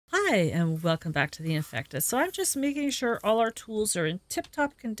Hi, and welcome back to the Infected. So I'm just making sure all our tools are in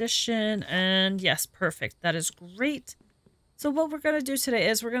tip-top condition, and yes, perfect. That is great. So what we're going to do today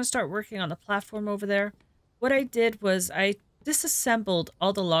is we're going to start working on the platform over there. What I did was I disassembled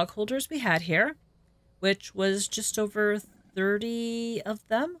all the log holders we had here, which was just over 30 of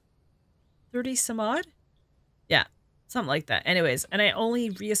them. 30 some odd? Yeah, something like that. Anyways, and I only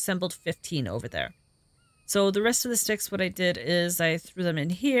reassembled 15 over there. So the rest of the sticks, what I did is I threw them in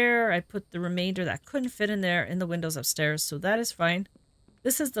here. I put the remainder that couldn't fit in there in the windows upstairs. So that is fine.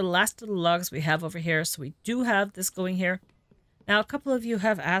 This is the last of the logs we have over here. So we do have this going here. Now, a couple of you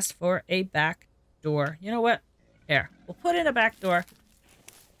have asked for a back door. You know what? Here, we'll put in a back door.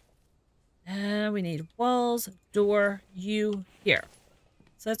 And we need walls, door, you here.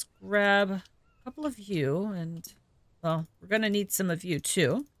 So let's grab a couple of you. And, well, we're going to need some of you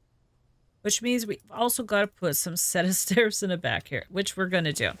too. Which means we've also got to put some set of stairs in the back here, which we're going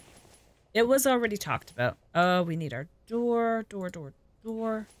to do. It was already talked about. We need our door.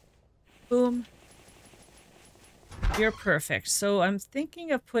 Boom. You're perfect. So I'm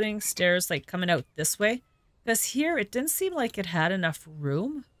thinking of putting stairs like coming out this way. Because here it didn't seem like it had enough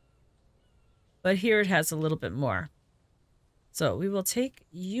room. But here it has a little bit more. So we will take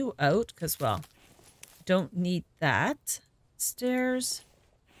you out because, well, don't need that. Stairs.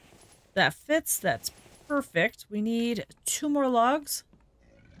 That fits. That's perfect. We need 2 more logs.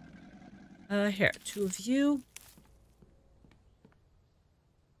 Here, 2 of you.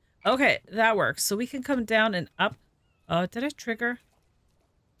 Okay, that works. So we can come down and up. Oh, did I trigger?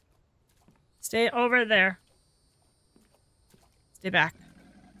 Stay over there. Stay back.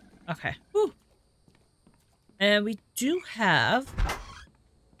 Okay. Whew. And we do have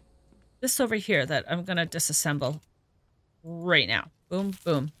this over here that I'm going to disassemble right now. Boom,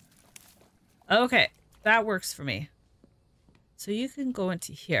 boom. Okay, that works for me. So you can go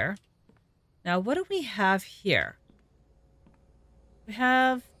into here. Now, what do we have here? We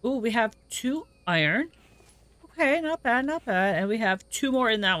have 2 iron. Okay, not bad, not bad. And we have 2 more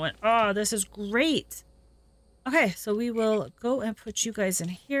in that one. Oh, this is great. Okay, so we will go and put you guys in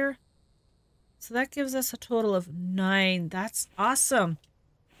here. So that gives us a total of 9. That's awesome.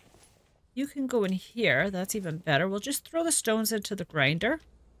 You can go in here. That's even better. We'll just throw the stones into the grinder.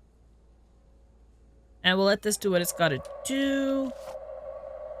 And we'll let this do what it's got to do.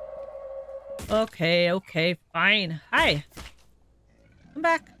 Okay, fine. Hi. Come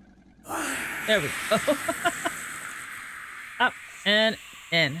back. There we go. Up and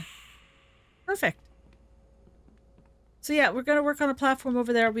in. Perfect. So yeah, we're going to work on a platform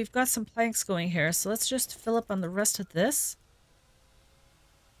over there. We've got some planks going here. So let's just fill up on the rest of this.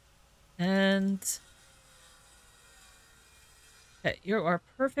 And... okay, you are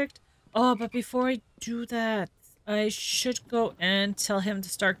perfect. Oh, but before I do that, I should go and tell him to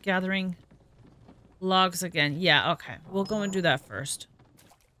start gathering logs again. Yeah, okay. We'll go and do that first.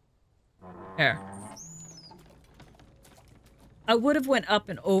 Here. I would have went up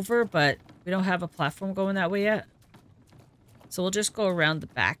and over, but we don't have a platform going that way yet. So we'll just go around the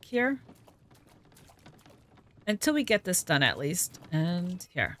back here. Until we get this done, at least. And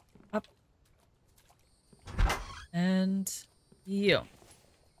here. Up. And you.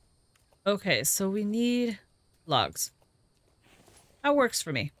 Okay, so we need logs. That works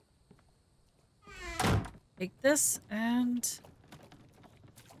for me. Take this and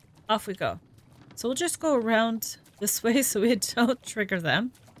off we go. So we'll just go around this way so we don't trigger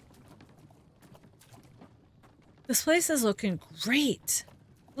them. This place is looking great.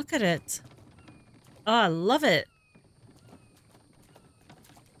 Look at it. Oh, I love it.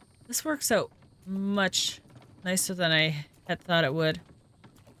 This works out much nicer than I had thought it would.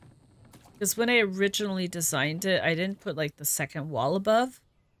 Because when I originally designed it, I didn't put like the second wall above.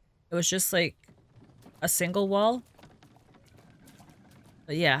 It was just like a single wall.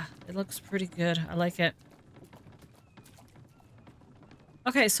 But yeah, it looks pretty good. I like it.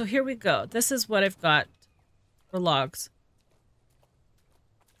 Okay, so here we go. This is what I've got for logs.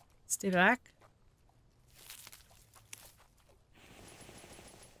 Stay back.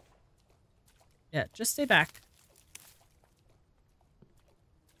 Yeah, just stay back.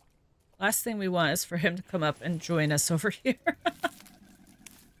 Last thing we want is for him to come up and join us over here.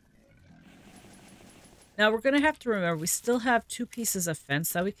 Now we're going to have to remember we still have 2 pieces of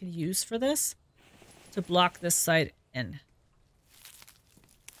fence that we can use for this to block this side in.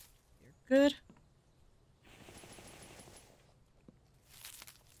 You're good.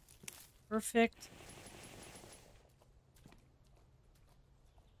 Perfect.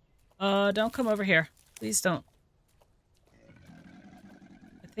 Don't come over here. Please don't.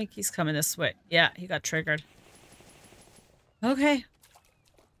 I think he's coming this way. Yeah, he got triggered. Okay.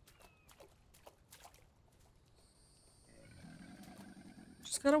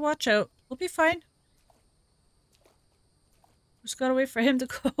 Just gotta watch out. We'll be fine. Just gotta wait for him to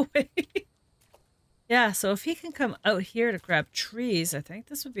go away. Yeah, so if he can come out here to grab trees, I think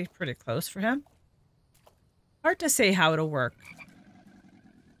this would be pretty close for him. Hard to say how it'll work.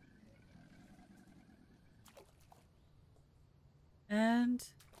 And...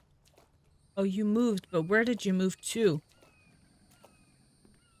 oh, you moved, but where did you move to?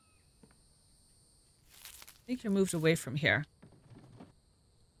 I think you moved away from here.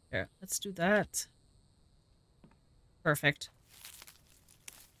 Here, let's do that. Perfect.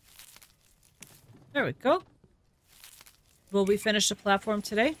 There we go. Will we finish the platform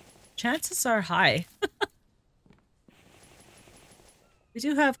today? Chances are high. We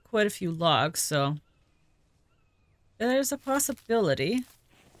do have quite a few logs, so there's a possibility.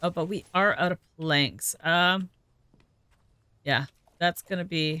 Oh, but we are out of planks. Yeah, that's gonna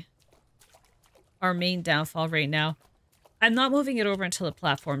be our main downfall right now. I'm not moving it over until the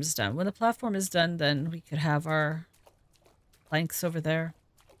platform is done. When the platform is done, then we could have our planks over there.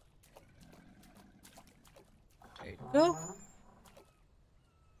 There you go.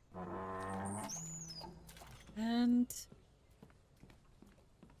 And...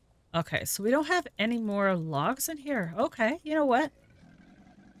 okay, so we don't have any more logs in here. Okay, you know what?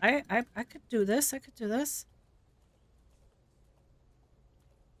 I could do this. I could do this.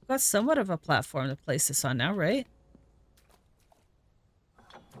 We've got somewhat of a platform to place this on now, right?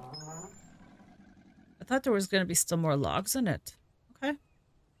 I thought there was going to be still more logs in it. Okay.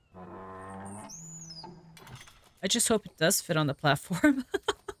 I just hope it does fit on the platform.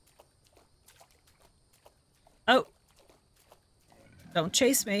 Oh. Don't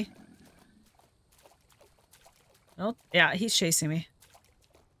chase me. Oh, yeah, he's chasing me.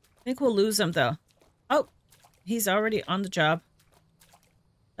 I think we'll lose him, though. Oh, he's already on the job.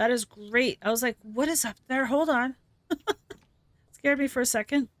 That is great. I was like, what is up there? Hold on. Scared me for a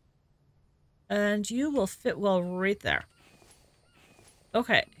second. And you will fit well right there.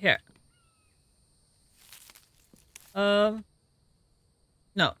 Okay, here. No,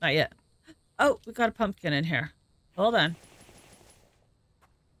 not yet. Oh, we got a pumpkin in here. Hold on.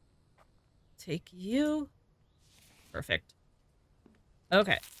 Take you. Perfect.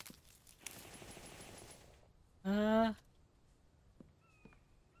 Okay.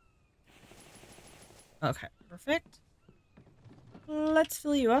 Okay, perfect. Let's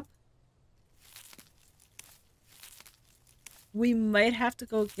fill you up. We might have to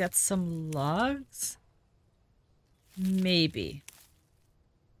go get some logs. Maybe.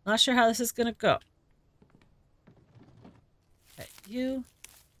 Not sure how this is gonna go. Okay, you.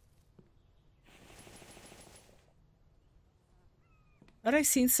 Thought I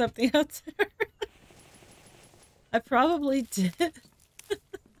seen something out there. I probably did.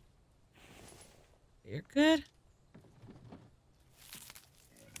 You're good.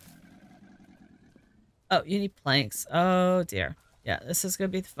 Oh, you need planks. Oh dear. Yeah, this is gonna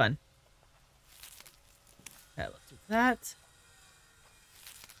be fun. Okay, let's do that.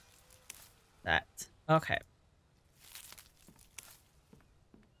 That. Okay.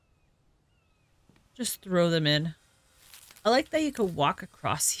 Just throw them in. I like that you could walk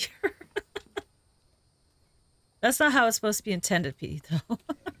across here. That's not how it's supposed to be intended, Pete, though.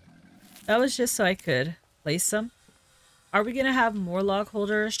 That was just so I could place them. Are we going to have more log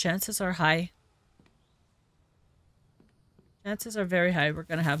holders? Chances are high. Chances are very high we're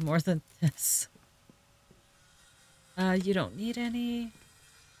going to have more than this. You don't need any.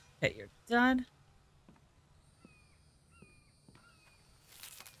 Okay, you're done.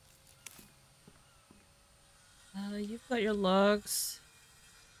 You've got your logs.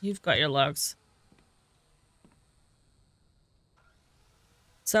 You've got your logs.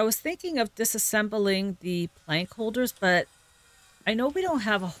 So I was thinking of disassembling the plank holders, but I know we don't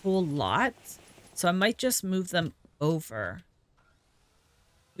have a whole lot, so I might just move them over.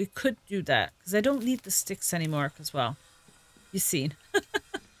 We could do that, because I don't need the sticks anymore, because, well, you've seen.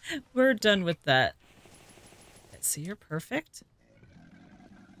 We're done with that. Okay, so you're perfect.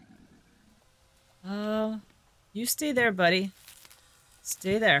 You stay there, buddy.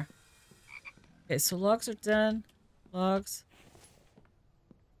 Stay there. Okay, so logs are done. Logs.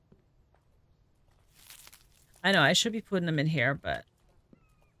 I know, I should be putting them in here, but...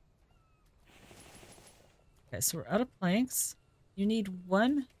 okay, so we're out of planks. You need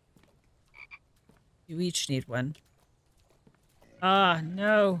one. You each need one. Ah,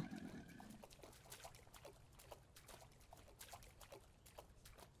 no.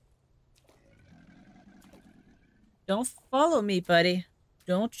 Don't follow me, buddy.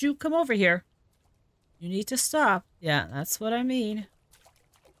 Don't you come over here. You need to stop. Yeah, that's what I mean.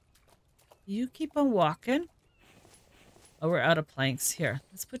 You keep on walking. Oh, we're out of planks. Here,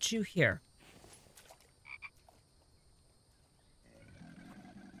 let's put you here.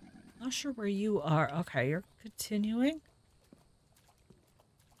 Not sure where you are. Okay, you're continuing.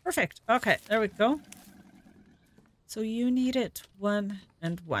 Perfect. Okay, there we go. So you need it 1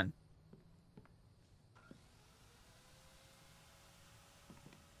 and 1.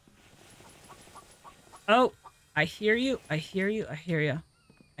 Oh, I hear you. I hear you. I hear you.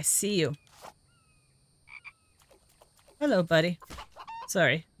 I see you. Hello, buddy.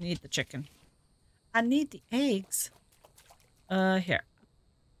 Sorry, need the chicken. I need the eggs. Here.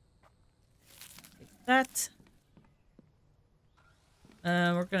 Take that.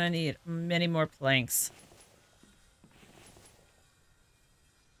 We're gonna need many more planks.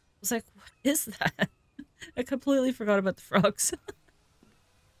 I was like, what is that? I completely forgot about the frogs.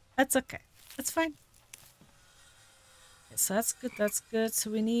 That's okay. That's fine. Okay, so that's good. That's good. So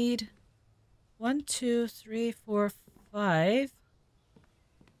we need 1, 2, 3, 4, 5.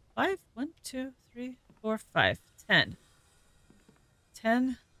 5? 1, 2, 3, 4, 5. 10.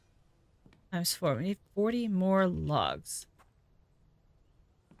 10 times 4. We need 40 more logs.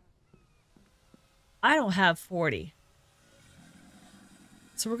 I don't have 40.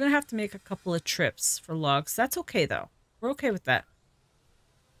 So we're going to have to make a couple of trips for logs. That's okay, though. We're okay with that.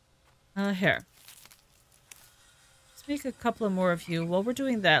 Here. Let's make a couple of more of you. While we're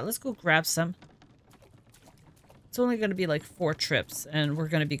doing that, let's go grab some. It's only going to be like 4 trips, and we're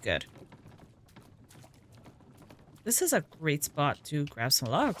going to be good. This is a great spot to grab some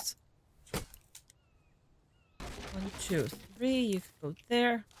logs. 1, 2, 3. You can go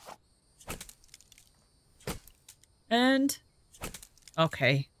there. And...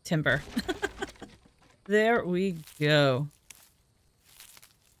 okay, timber. There we go.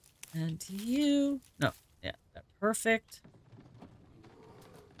 And you... no, yeah, perfect.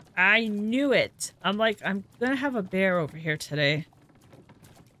 I knew it. I'm like, I'm gonna have a bear over here today.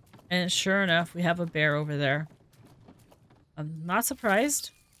 And sure enough, we have a bear over there. I'm not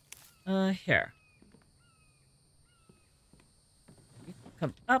surprised. Here. You can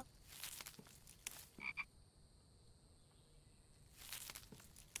come up.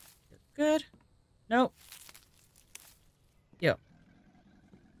 Good. Nope. Yo.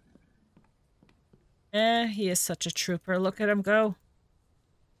 He is such a trooper. Look at him go.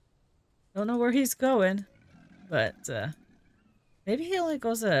 Don't know where he's going, but maybe he only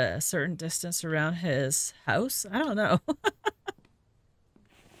goes a certain distance around his house. I don't know.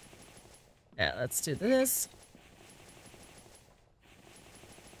 Yeah, let's do this.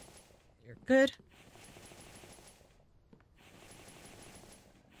 You're good.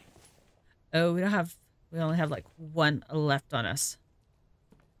 Oh, we only have like 1 left on us.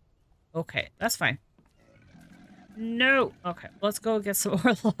 Okay, that's fine. No! Okay, let's go get some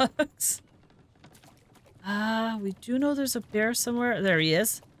more logs. We do know there's a bear somewhere. There he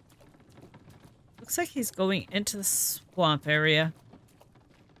is. Looks like he's going into the swamp area.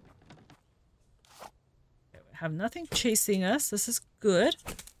 Okay, we have nothing chasing us. This is good.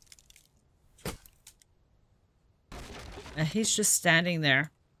 And he's just standing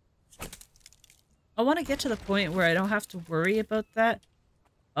there. I want to get to the point where I don't have to worry about that.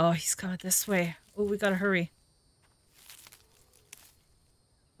 Oh, he's coming this way. Oh, we gotta hurry.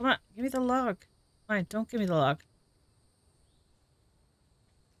 Come on, give me the log. Fine, don't give me the log.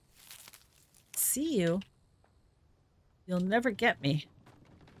 See you. You'll never get me.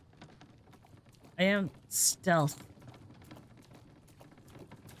 I am stealth.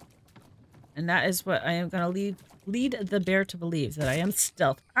 And that is what I am gonna lead the bear to believe, that I am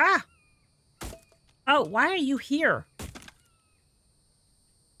stealth. Ah! Oh, why are you here?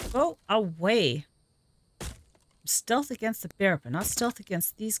 Go away. I'm stealth against the bear, but not stealth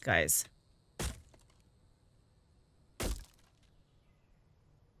against these guys.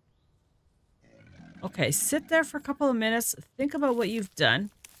 Okay, sit there for a couple of minutes. Think about what you've done.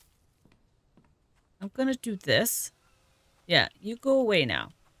 I'm gonna do this. Yeah, you go away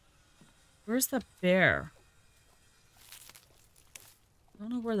now. Where's the bear? I don't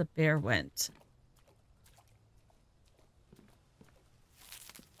know where the bear went.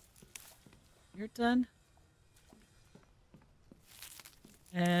 You're done.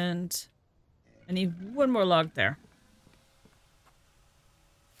 And I need 1 more log there.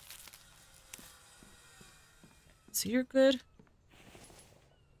 So you're good.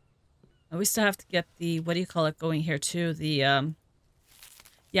 And we still have to get the, what do you call it, going here too? The,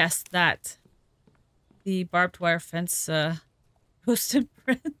 yes, that. The barbed wire fence, post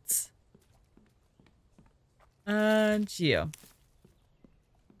imprints. Geo.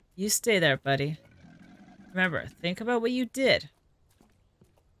 You stay there, buddy. Remember, think about what you did.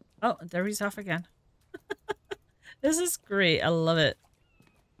 Oh, there he's off again. This is great. I love it.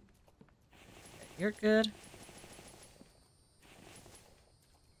 You're good.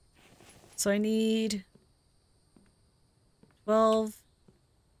 So I need 12,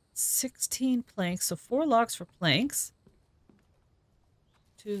 16 planks. So 4 logs for planks.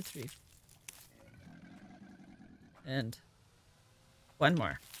 2, 3, and 1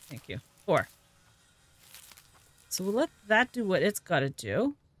 more. Thank you. 4. So we'll let that do what it's got to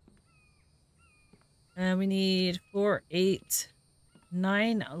do. And we need 4, 8,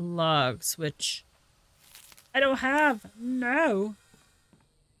 9 logs, which I don't have. No.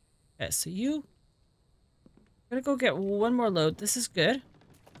 Okay, so you... I'm gonna go get 1 more load. This is good.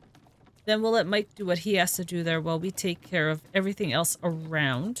 Then we'll let Mike do what he has to do there while we take care of everything else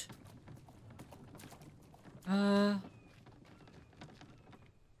around.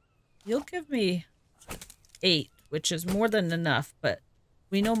 You'll give me 8, which is more than enough, but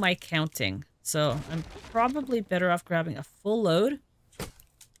we know my counting. So I'm probably better off grabbing a full load.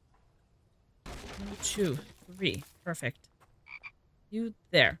 1, 2, 3. Perfect. You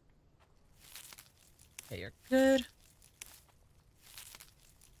there. Okay, you're good.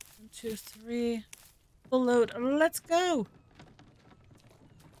 1, 2, 3. Full load. Let's go.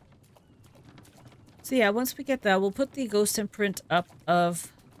 So yeah, once we get that, we'll put the ghost imprint up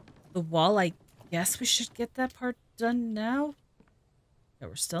of the wall. I guess we should get that part done now. Yeah,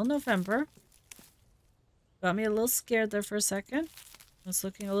 we're still in November. Got me a little scared there for a second. It's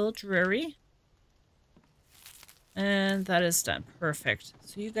looking a little dreary. And that is done. Perfect.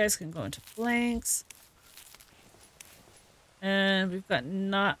 So you guys can go into blanks. And we've got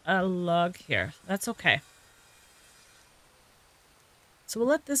not a log here. That's okay. So we'll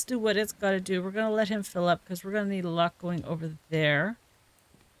let this do what it's got to do. We're going to let him fill up because we're going to need a lot going over there.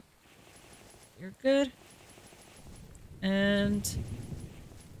 You're good. And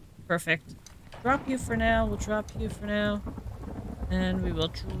perfect. Drop you for now. We'll drop you for now. And we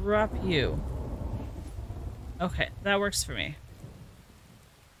will drop you. Okay, that works for me.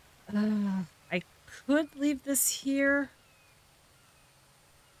 I could leave this here.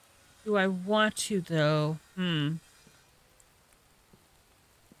 Do I want to, though?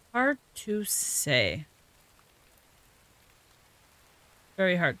 Hard to say.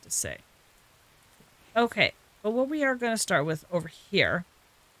 Very hard to say. Okay, but what we are going to start with over here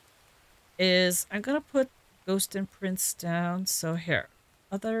is I'm going to put ghost imprints down. So here,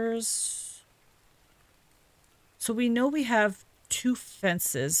 others. So we know we have 2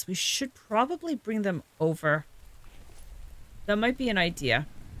 fences. We should probably bring them over. That might be an idea.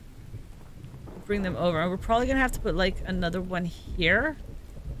 Bring them over. We're probably going to have to put like another one here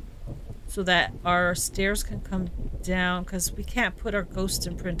so that our stairs can come down because we can't put our ghost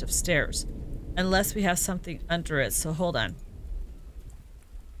imprint of stairs unless we have something under it. So hold on.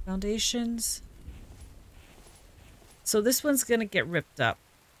 Foundations. So this one's going to get ripped up.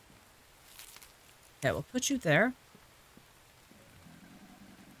 Okay, we'll put you there.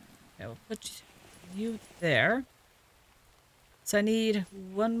 Okay, we'll put you there. So I need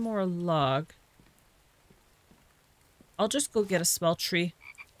 1 more log. I'll just go get a small tree.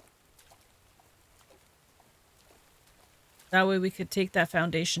 That way we could take that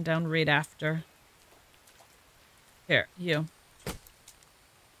foundation down right after. Here, you.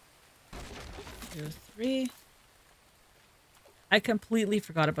 2, 3. I completely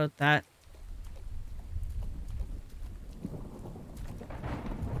forgot about that.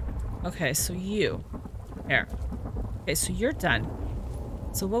 Okay, so you. Here. Okay, so you're done.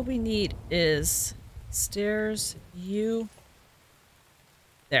 So what we need is stairs, you.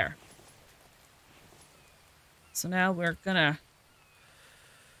 There. So now we're gonna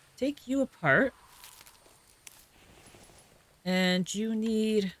take you apart. And you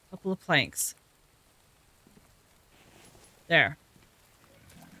need a couple of planks. There.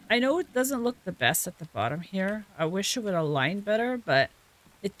 I know it doesn't look the best at the bottom here. I wish it would align better, but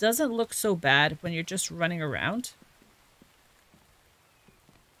it doesn't look so bad when you're just running around.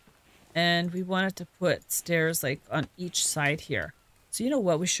 And we wanted to put stairs like on each side here. So you know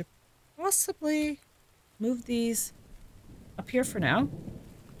what? We should possibly move these up here for now.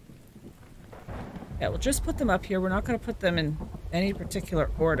 Yeah, we'll just put them up here. We're not going to put them in any particular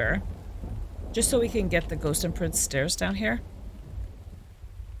order. Just so we can get the ghost imprint stairs down here.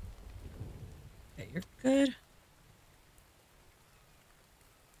 Okay, you're good.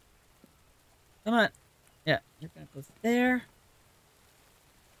 Come on. Yeah, you're going to go there.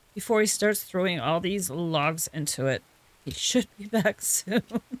 Before he starts throwing all these logs into it. He should be back soon.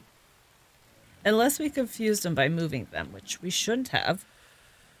 Unless we confused him by moving them, which we shouldn't have.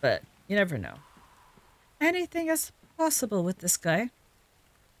 But you never know. Anything is possible with this guy.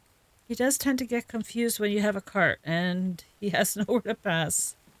 He does tend to get confused when you have a cart and he has nowhere to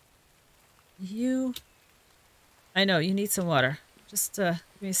pass. I know, you need some water. Just give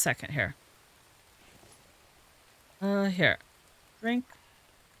me a second here. Here. Drink.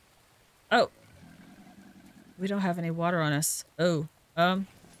 Oh. We don't have any water on us. Oh.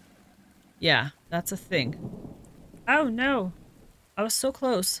 Yeah, that's a thing. Oh, no. I was so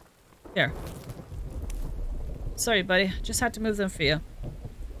close. Here. Sorry, buddy. Just had to move them for you.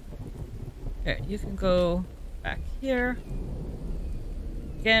 Here, you can go back here.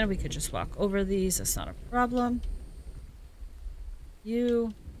 Again, we could just walk over these. That's not a problem.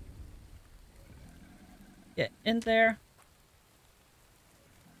 You get in there.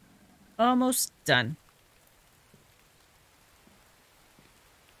 Almost done.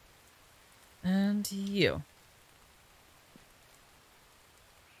 And you.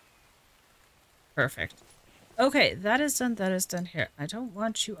 Perfect. Okay, that is done. That is done here. I don't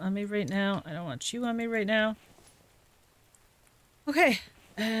want you on me right now. I don't want you on me right now. Okay,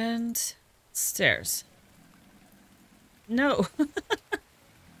 and stairs. No.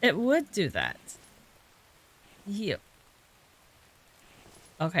 It would do that. You.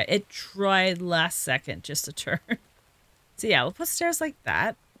 Okay, it tried last second just to turn. So yeah, we'll put stairs like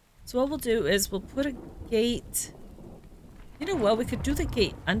that. So what we'll do is we'll put a gate. You know what? We could do the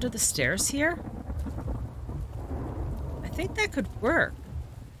gate under the stairs here. I think that could work.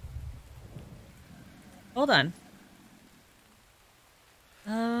 Hold on.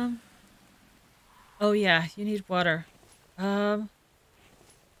 Oh yeah, you need water. How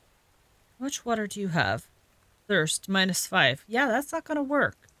much water do you have? Thirst, -5. Yeah, that's not gonna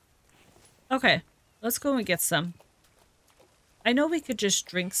work. Okay, let's go and get some. I know we could just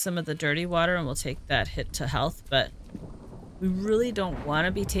drink some of the dirty water and we'll take that hit to health, but we really don't want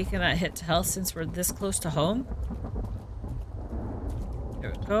to be taking that hit to health since we're this close to home.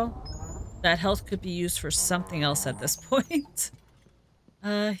 There we go. That health could be used for something else at this point.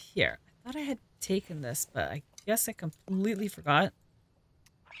 Here. I thought I had taken this, but I guess I completely forgot.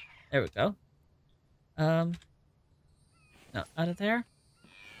 There we go. No, out of there.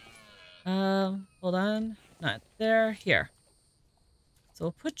 Hold on. Not there. Here. So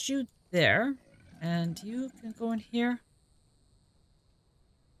we'll put you there, and you can go in here.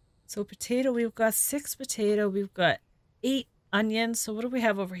 So potato, we've got 6 potato. We've got 8 onions. So what do we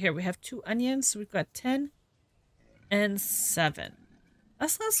have over here? We have 2 onions. So we've got 10 and 7.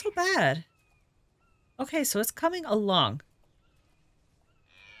 That's not so bad. Okay, so it's coming along.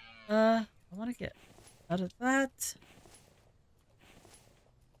 I want to get out of that.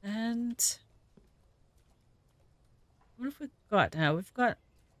 And what have we got now? We've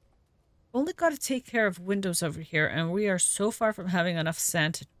only got to take care of windows over here, and we are so far from having enough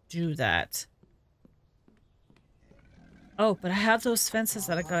sand to do that. Oh, but I have those fences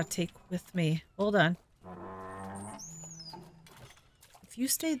that I gotta take with me. Hold on. If you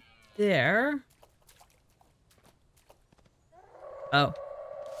stay there... Oh.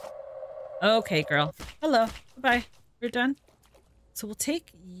 Okay, girl. Hello. Bye-bye. You're done? So we'll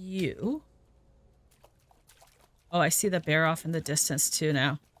take you. Oh, I see the bear off in the distance too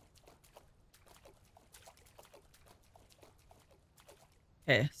now.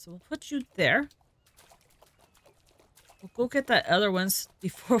 Okay, so we'll put you there. We'll go get that other ones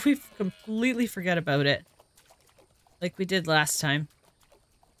before we completely forget about it. Like we did last time.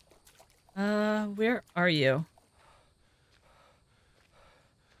 Where are you?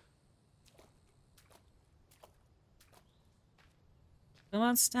 Come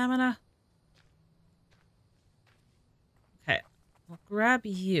on, stamina. Okay, we'll grab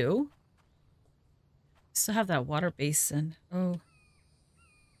you. Still have that water basin. Oh.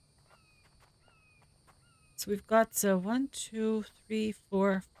 So we've got 1, 2, 3,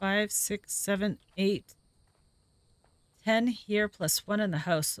 4, 5, 6, 7, 8, 10 here plus 1 in the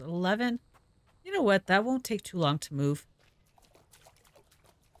house. 11. You know what? That won't take too long to move.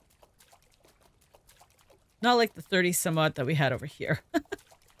 Not like the 30 some odd that we had over here.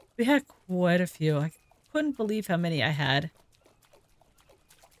 We had quite a few. I couldn't believe how many I had.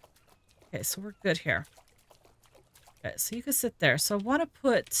 Okay, so we're good here. Okay, so you can sit there. So I want to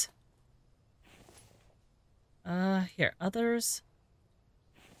put... here, others.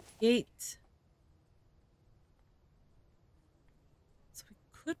 Gate. So we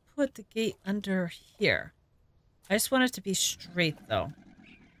could put the gate under here. I just want it to be straight, though.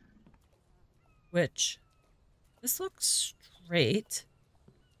 Which... This looks straight.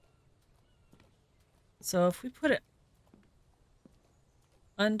 So if we put it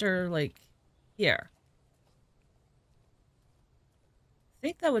under, like, here. I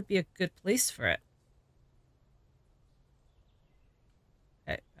think that would be a good place for it.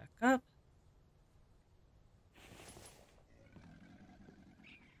 Okay, back up.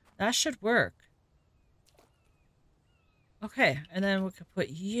 That should work. Okay, and then we could put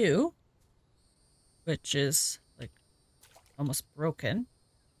you, which is like almost broken,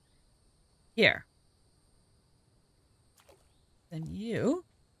 here. Then you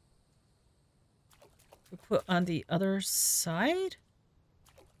we put on the other side.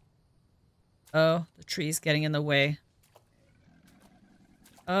 Oh, the tree's getting in the way.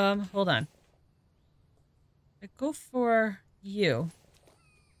 Hold on. I go for you.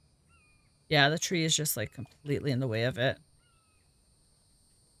 Yeah, the tree is just like completely in the way of it.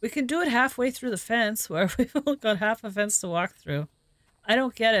 We can do it halfway through the fence where we've only got half a fence to walk through. I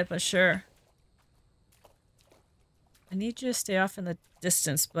don't get it, but sure. I need you to stay off in the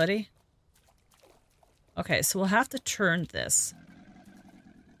distance, buddy. Okay, so we'll have to turn this.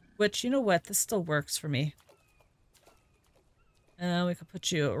 Which, you know what? This still works for me. And we can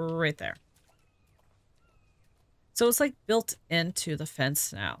put you right there. So it's like built into the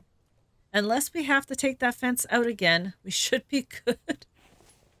fence now. Unless we have to take that fence out again, we should be good.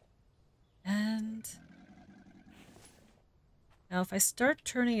 And now if I start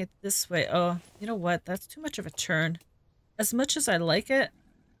turning it this way, oh, you know what? That's too much of a turn. As much as I like it.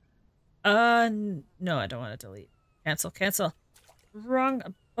 No, I don't want to delete. Cancel, cancel. Wrong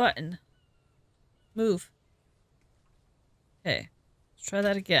button. Move. Okay, let's try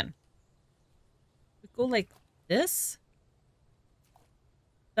that again. We go like this.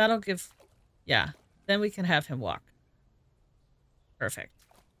 That'll give, yeah. Then we can have him walk. Perfect.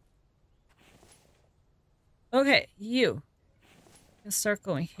 Okay, you can start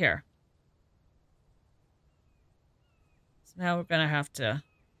going here. So now we're gonna have to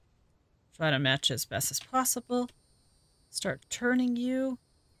try to match as best as possible. Start turning you.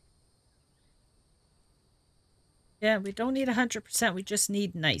 Yeah, we don't need 100%. We just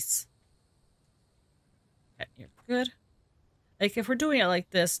need nice. Okay, you're good. Like, if we're doing it like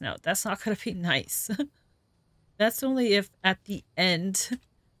this, no, that's not going to be nice. That's only if at the end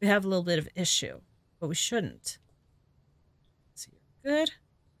we have a little bit of issue. But we shouldn't. So you're good.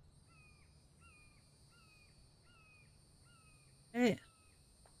 Okay.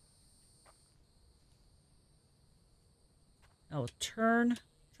 Now we'll turn.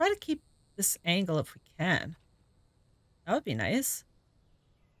 Try to keep this angle if we can. That would be nice.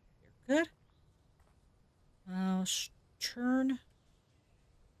 You're good. I'll turn.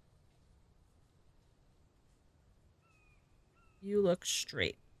 You look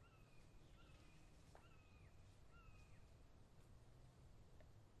straight.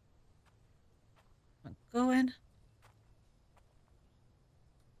 I'm going.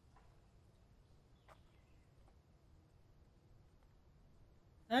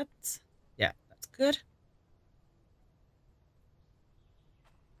 That's, yeah, that's good.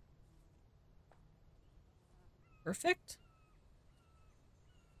 Perfect.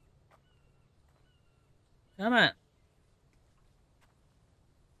 Come on. If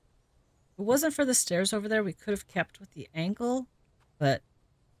it wasn't for the stairs over there, we could have kept with the angle, but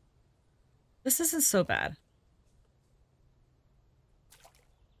this isn't so bad.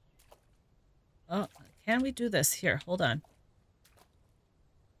 Oh, can we do this? Here, hold on.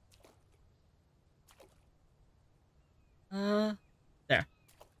 There.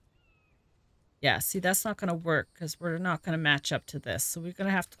 Yeah, see, that's not going to work because we're not going to match up to this. So we're going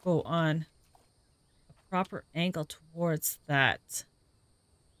to have to go on a proper angle towards that.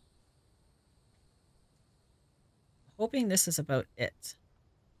 Hoping this is about it.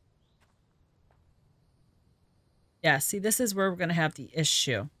 Yeah, see, this is where we're going to have the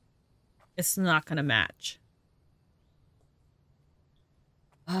issue. It's not going to match.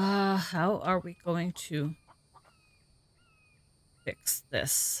 How are we going to fix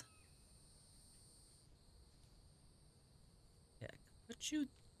this? Yeah, I can put you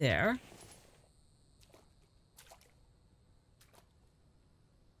there.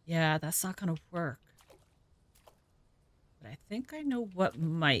 Yeah, that's not going to work. But I think I know what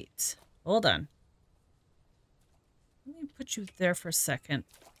might. Hold on. Let me put you there for a second.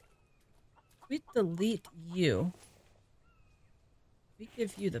 We delete you. We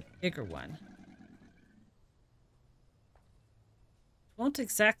give you the bigger one. Won't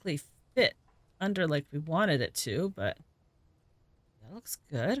exactly fit under like we wanted it to, but that looks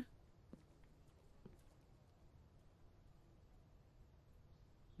good.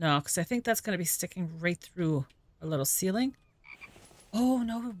 No, because I think that's going to be sticking right through a little ceiling. Oh,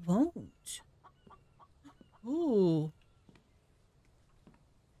 no, it won't. Ooh.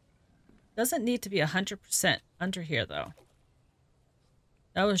 Doesn't need to be 100% under here, though.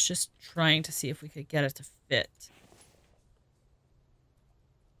 That was just trying to see if we could get it to fit.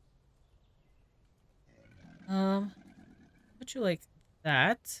 Put you like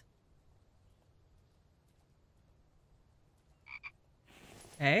that.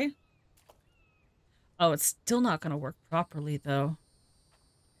 Okay. Oh, it's still not going to work properly, though.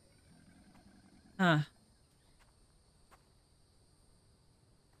 Huh.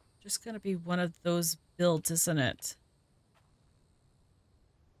 Just going to be one of those builds, isn't it?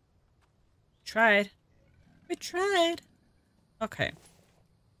 Tried. We tried. Okay.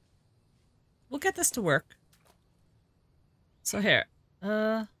 We'll get this to work. So here.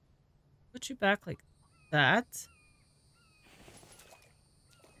 Put you back like that.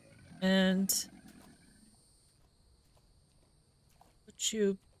 And put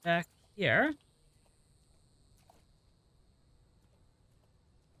you back here.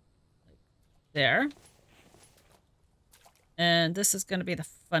 Like there. And this is going to be the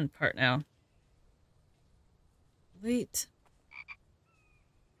fun part now. Delete.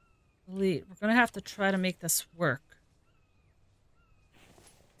 Delete. We're going to have to try to make this work.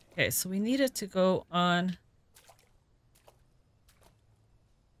 Okay, so we need it to go on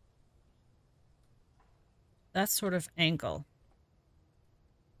that sort of angle.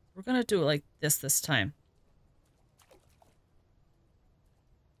 We're going to do it like this time.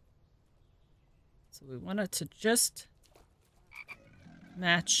 So we want it to just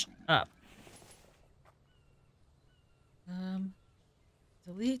match up.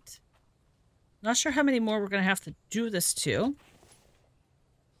 Delete. Not sure how many more we're going to have to do this to.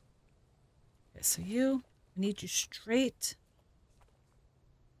 Okay, so I need you straight.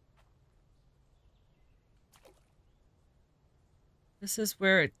 This is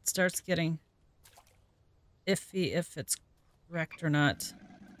where it starts getting iffy if it's correct or not.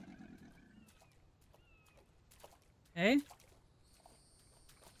 Okay.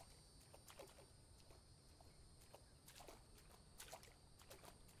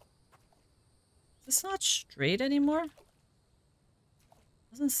 Is this not straight anymore?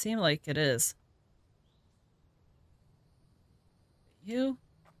 Doesn't seem like it is. You.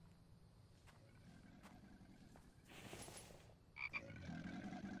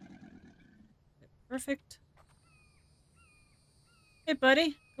 Perfect. Hey,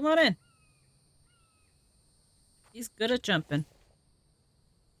 buddy. Come on in. He's good at jumping.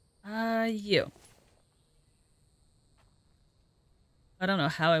 You. I don't know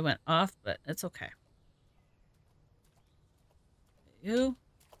how I went off, but it's okay. You.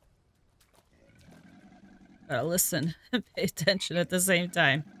 Gotta listen and pay attention at the same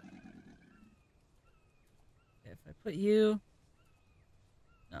time. Okay, if I put you...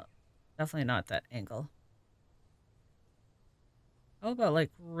 No, definitely not that angle. How about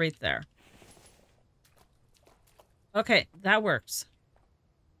like right there? Okay, that works.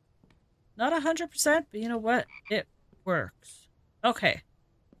 Not 100%, but you know what? It works. Okay.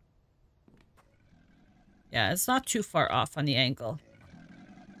 Yeah, it's not too far off on the angle.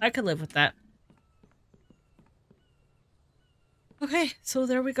 I could live with that. Okay, so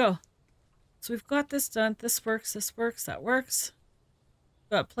there we go. So we've got this done. This works, that works.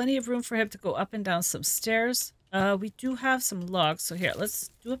 Got plenty of room for him to go up and down some stairs. We do have some logs, so here,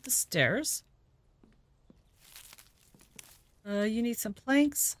 let's do up the stairs. You need some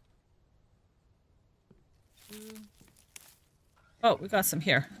planks. Oh, we got some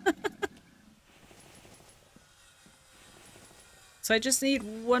here. So I just need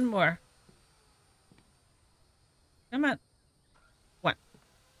one more. Come on. One.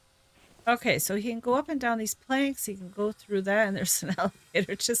 Okay, so he can go up and down these planks. He can go through that, and there's an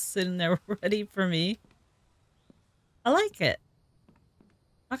elevator just sitting there ready for me. I like it.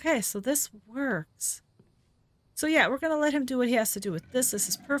 Okay, so this works. So yeah, we're going to let him do what he has to do with this. This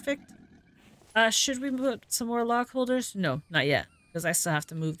is perfect. Should we put some more log holders? No, not yet. Because I still have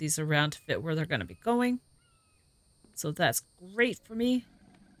to move these around to fit where they're going to be going. So that's great for me.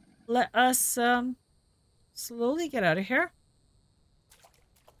 Let us slowly get out of here.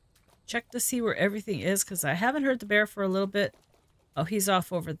 Check to see where everything is, because I haven't heard the bear for a little bit. Oh, he's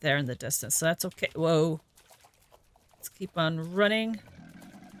off over there in the distance, so that's okay. Whoa. Let's keep on running.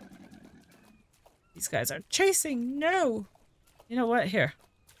 These guys are chasing. No. You know what? Here.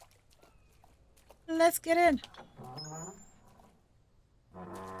 Let's get in.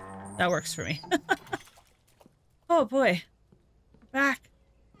 That works for me. Oh boy. We're back.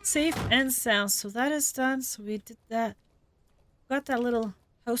 Safe and sound. So that is done. So we did that. Got that little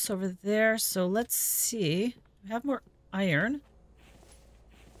house over there. So let's see. We have more iron.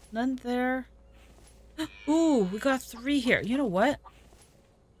 None there. Ooh, we got 3 here. You know what?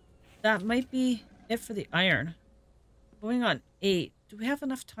 That might be it for the iron. Going on 8. Do we have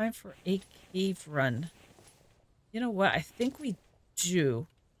enough time for a cave run? You know what? I think we do.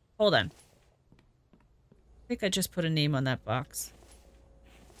 Hold on. I think I just put a name on that box.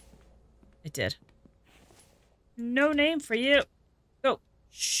 I did. No name for you. Go.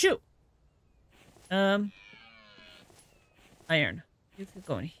 Shoot. Iron. You could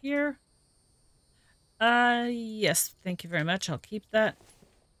go in here. Yes. Thank you very much. I'll keep that.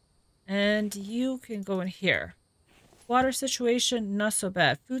 And you can go in here. Water situation, not so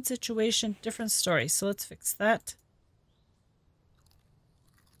bad. Food situation, different story. So let's fix that.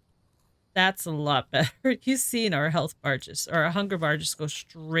 That's a lot better. You've seen our health bar just, or our hunger bar just go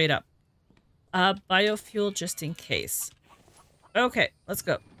straight up. Biofuel just in case. Okay, let's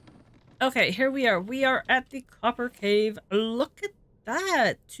go. Okay, here we are. We are at the copper cave. Look at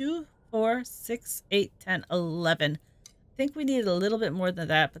that. 2, 4, 6, 8, 10, 11. I think we need a little bit more than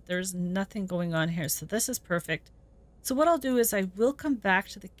that, but there's nothing going on here. So this is perfect. So what I'll do is I will come back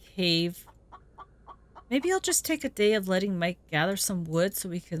to the cave. Maybe I'll just take a day of letting Mike gather some wood so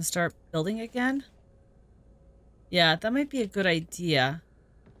we can start building again. Yeah, that might be a good idea.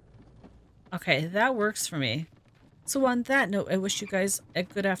 Okay, that works for me. So on that note, I wish you guys a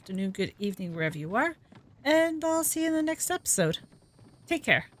good afternoon, good evening, wherever you are. And I'll see you in the next episode. Take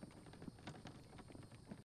care.